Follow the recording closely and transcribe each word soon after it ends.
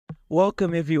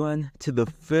Welcome everyone to the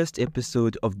first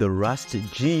episode of the Rust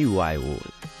GUI War.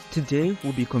 Today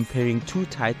we'll be comparing two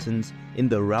titans in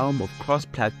the realm of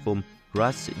cross-platform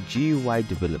Rust GUI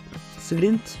development,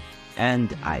 Slint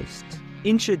and Iced.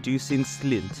 Introducing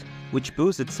Slint, which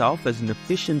bills itself as an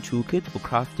efficient toolkit for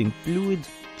crafting fluid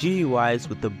GUIs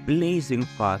with a blazing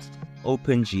fast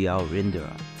OpenGL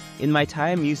renderer. In my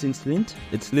time using Slint,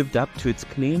 it's lived up to its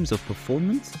claims of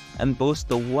performance and boasts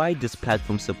the widest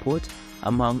platform support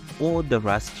among all the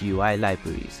Rust GUI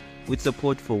libraries, with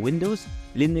support for Windows,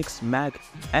 Linux, Mac,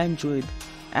 Android,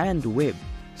 and web.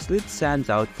 Slint stands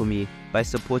out for me by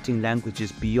supporting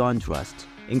languages beyond Rust,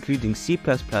 including C++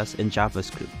 and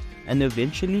JavaScript, and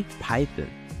eventually Python.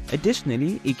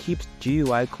 Additionally, it keeps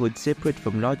GUI code separate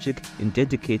from logic in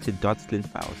dedicated .slint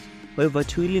files. However,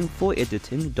 tooling for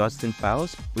editing .slint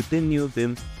files within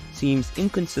NeoVim seems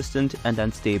inconsistent and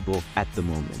unstable at the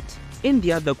moment. In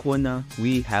the other corner,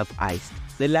 we have Iced,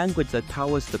 the language that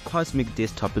powers the cosmic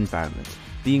desktop environment,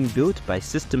 being built by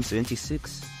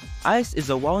System76. Iced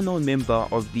is a well-known member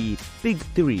of the Big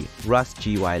Three Rust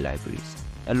GUI libraries,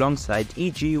 alongside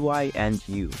eGUI and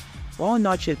U. While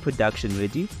not yet production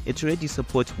ready, it already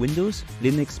supports Windows,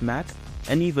 Linux, Mac,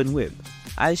 and even web.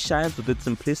 Iced shines with its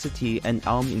simplicity and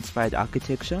Elm-inspired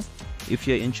architecture. If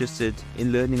you're interested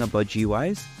in learning about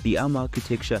GUIs, the Elm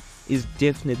architecture is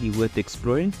definitely worth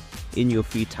exploring in your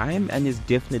free time and is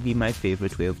definitely my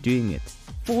favorite way of doing it.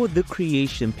 For the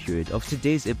creation period of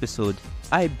today's episode,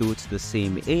 I built the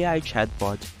same AI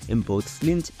chatbot in both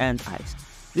Slint and Iced.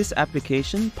 This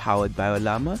application, powered by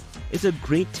Olama, is a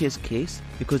great test case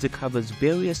because it covers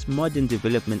various modern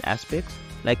development aspects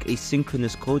like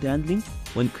asynchronous code handling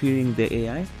when querying the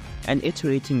AI and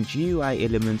iterating GUI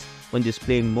elements when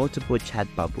displaying multiple chat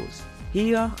bubbles.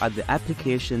 Here are the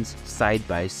applications side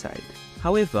by side.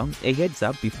 However, a heads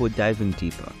up before diving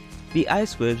deeper. The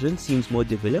Iced version seems more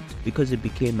developed because it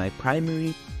became my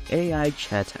primary AI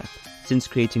chat app since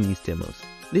creating these demos.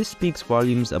 This speaks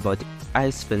volumes about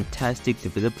Iced's fantastic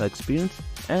developer experience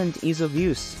and ease of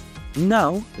use.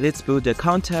 Now, let's build a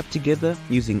counter app together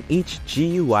using each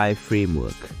GUI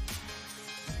framework.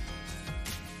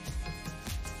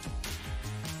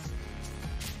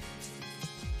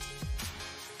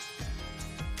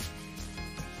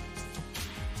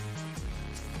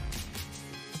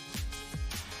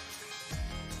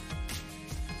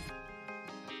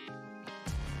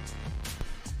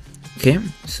 Okay,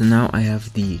 so now I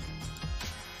have the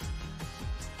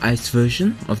Iced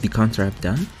version of the counter app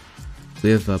done.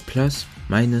 We have a plus,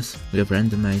 minus, we have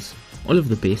randomize, all of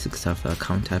the basic stuff a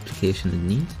counter application would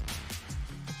need.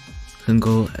 You can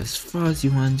go as far as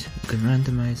you want, you can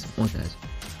randomize, all that.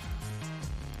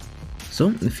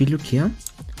 So if you look here,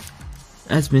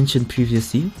 as mentioned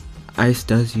previously, Iced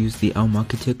does use the Elm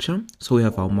architecture. So we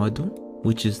have our model,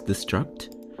 which is the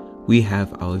struct. We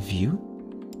have our view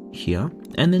here,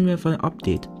 and then we have an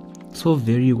update. So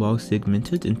very well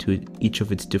segmented into each of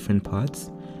its different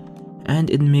parts, and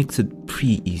it makes it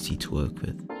pretty easy to work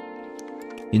with.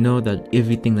 You know that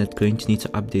everything that's going to need to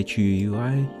update your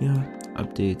UI here,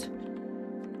 update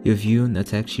your view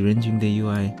that's actually rendering the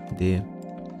UI there,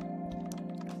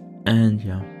 and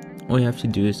yeah, all you have to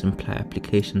do is imply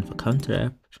application for counter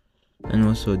app and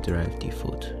also derive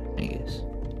default, I guess.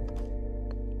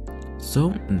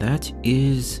 So that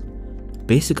is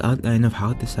basic outline of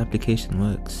how this application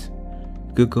works.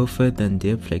 You could go further in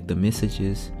depth, like the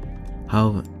messages,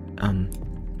 how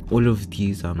all of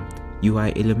these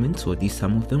UI elements, or at least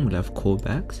some of them, will have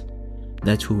callbacks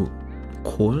that will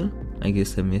call, I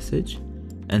guess, a message,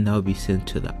 and that will be sent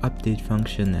to the update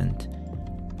function,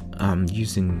 and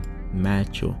using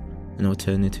match or an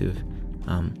alternative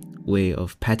way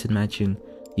of pattern matching,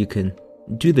 you can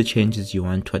do the changes you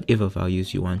want, whatever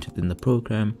values you want within the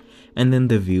program, and then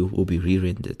the view will be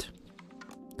re-rendered.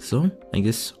 So I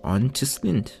guess on to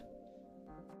Slint.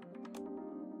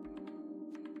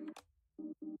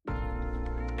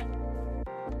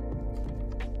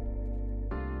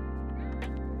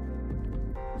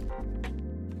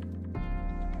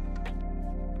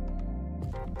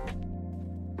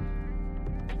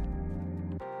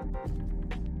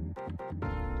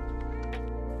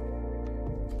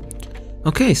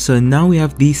 Okay, so now we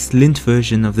have the Slint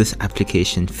version of this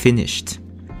application finished.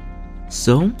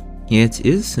 So here it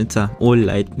is. It's all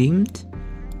light themed.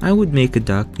 I would make a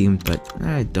dark themed, but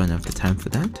I don't have the time for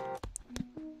that.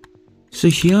 So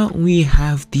here we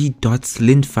have the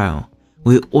 .slint file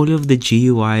where all of the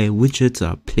GUI widgets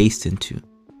are placed into.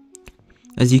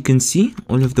 As you can see,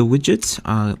 all of the widgets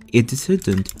are edited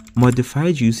and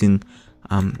modified using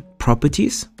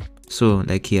properties. So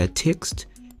like here, text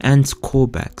and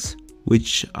callbacks,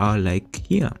 which are like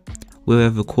here, where we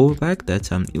have a callback that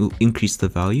will increase the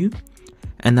value,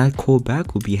 and that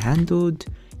callback will be handled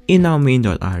in our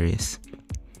main.rs,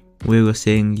 where we're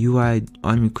saying UI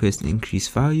on request increase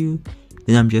value.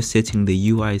 Then I'm just setting the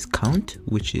UI's count,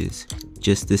 which is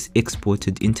just this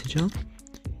exported integer,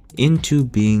 into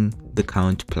being the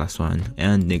count +1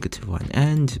 and -1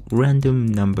 and random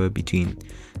number between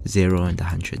 0 and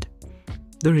 100,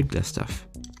 the regular stuff.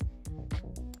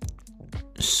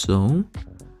 So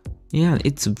yeah,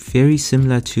 it's very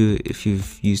similar to if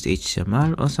you've used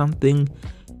HTML or something.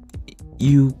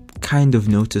 You kind of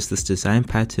notice this design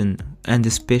pattern, and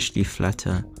especially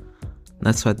Flutter.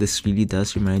 That's what this really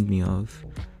does remind me of.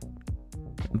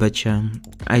 But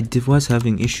I was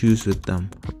having issues with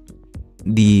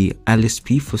the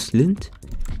LSP for Slint.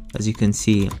 As you can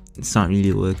see, it's not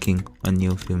really working on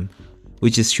Neofilm,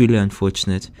 which is truly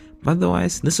unfortunate. But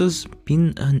otherwise, this has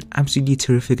been an absolutely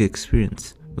terrific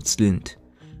experience with Slint.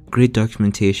 Great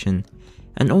documentation,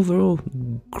 and overall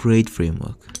great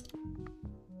framework.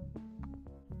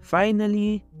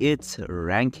 Finally, it's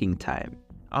ranking time.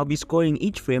 I'll be scoring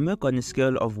each framework on a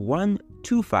scale of 1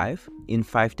 to 5 in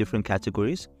 5 different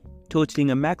categories,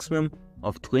 totaling a maximum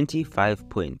of 25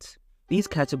 points. These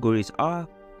categories are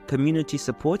community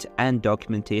support and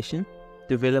documentation,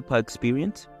 developer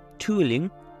experience,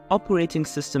 tooling, operating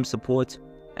system support,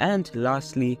 and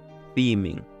lastly,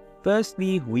 theming.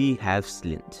 Firstly, we have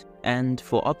Slint. And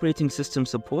for operating system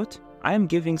support, I am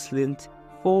giving Slint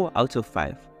 4 out of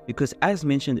 5. Because as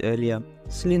mentioned earlier,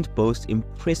 Slint boasts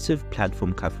impressive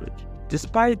platform coverage.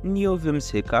 Despite Neofilm's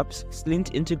hiccups,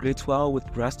 Slint integrates well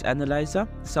with Rust Analyzer,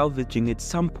 salvaging at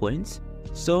some points,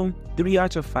 so 3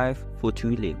 out of 5 for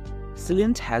tooling.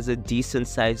 Slint has a decent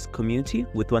sized community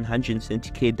with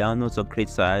 170k downloads on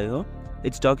Crates.io.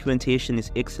 Its documentation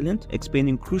is excellent,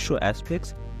 explaining crucial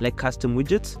aspects like custom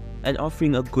widgets and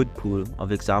offering a good pool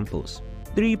of examples.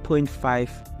 3.5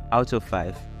 out of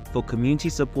 5 for community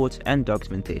support and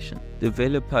documentation.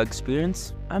 Developer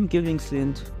experience, I'm giving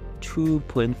Slint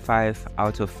 2.5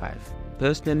 out of 5.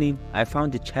 Personally, I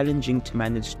found it challenging to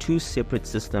manage 2 separate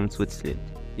systems with Slint,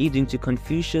 leading to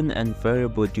confusion and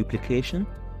variable duplication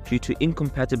due to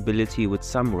incompatibility with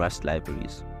some Rust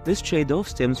libraries. This trade-off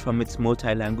stems from its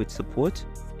multi-language support.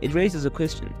 It raises a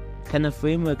question: can a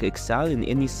framework excel in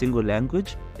any single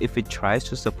language if it tries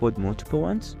to support multiple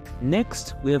ones?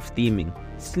 Next, we have theming.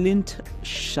 Slint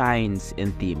shines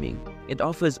in theming. It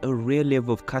offers a rare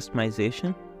level of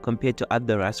customization compared to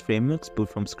other Rust frameworks built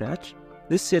from scratch.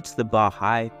 This sets the bar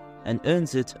high and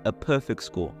earns it a perfect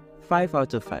score, 5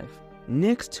 out of 5.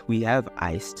 Next, we have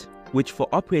Iced, which for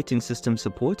operating system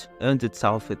support earned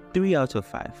itself a 3 out of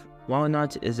 5. While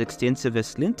not as extensive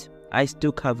as Slint, Iced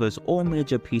still covers all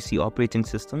major PC operating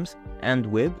systems and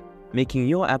web, making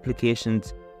your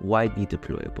applications widely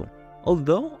deployable.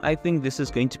 Although I think this is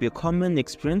going to be a common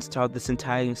experience throughout this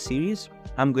entire series,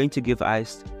 I'm going to give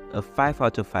Iced a 5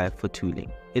 out of 5 for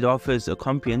tooling. It offers a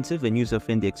comprehensive and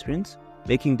user-friendly experience,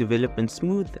 making development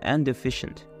smooth and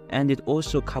efficient. And it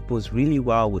also couples really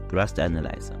well with Rust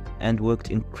Analyzer and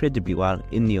worked incredibly well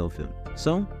in Neofilm.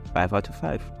 So 5 out of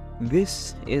 5.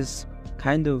 This is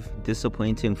kind of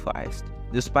disappointing for Iced.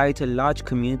 Despite a large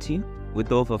community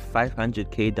with over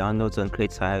 500k downloads on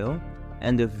Crates.io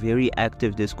and a very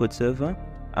active Discord server,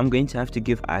 I'm going to have to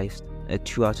give Iced a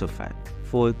 2 out of 5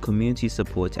 for community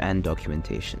support and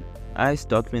documentation. Iced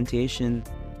documentation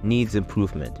needs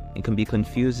improvement. It can be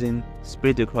confusing,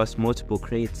 spread across multiple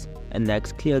crates, and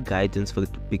lacks clear guidance for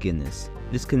beginners.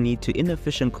 This can lead to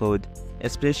inefficient code,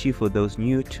 especially for those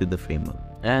new to the framework,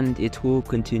 and it will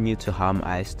continue to harm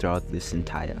Iced throughout this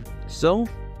entire. So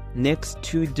next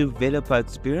to developer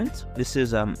experience, this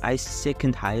is Iced's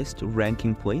second highest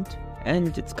ranking point,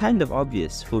 and it's kind of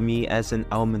obvious for me as an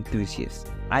Elm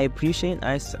enthusiast. I appreciate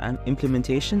Iced's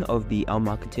implementation of the Elm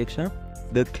architecture,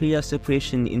 the clear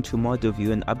separation into model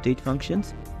view and update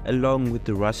functions, along with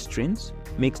the Rust strings,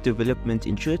 makes development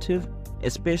intuitive,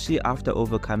 especially after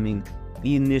overcoming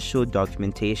the initial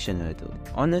documentation hurdle.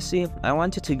 Honestly, I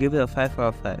wanted to give it a 5 out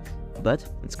of 5, but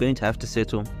it's going to have to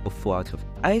settle for 4 out of 5.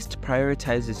 Iced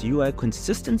prioritizes UI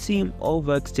consistency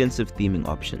over extensive theming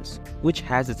options, which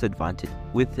has its advantage,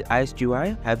 with the Iced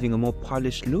UI having a more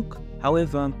polished look.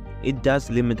 However, it does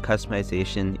limit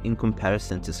customization in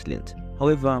comparison to Slint.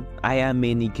 However, I am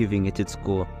mainly giving it its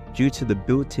score due to the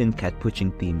built-in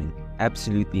cat-pushing theming.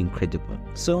 Absolutely incredible.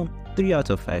 So 3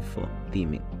 out of 5 for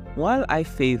theming. While I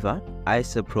favor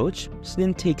Iced's approach,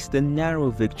 Slint takes the narrow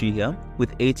victory here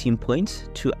with 18 points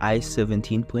to Iced's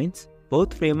 17 points.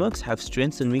 Both frameworks have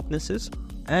strengths and weaknesses,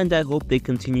 and I hope they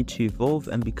continue to evolve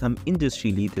and become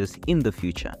industry leaders in the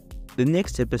future. The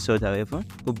next episode, however,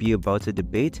 will be about a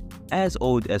debate as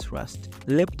old as Rust,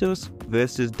 Leptos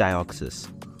versus Dioxys.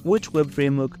 Which web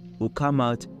framework will come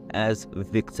out as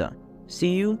victor?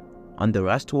 See you on the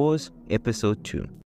Rust Wars episode 2.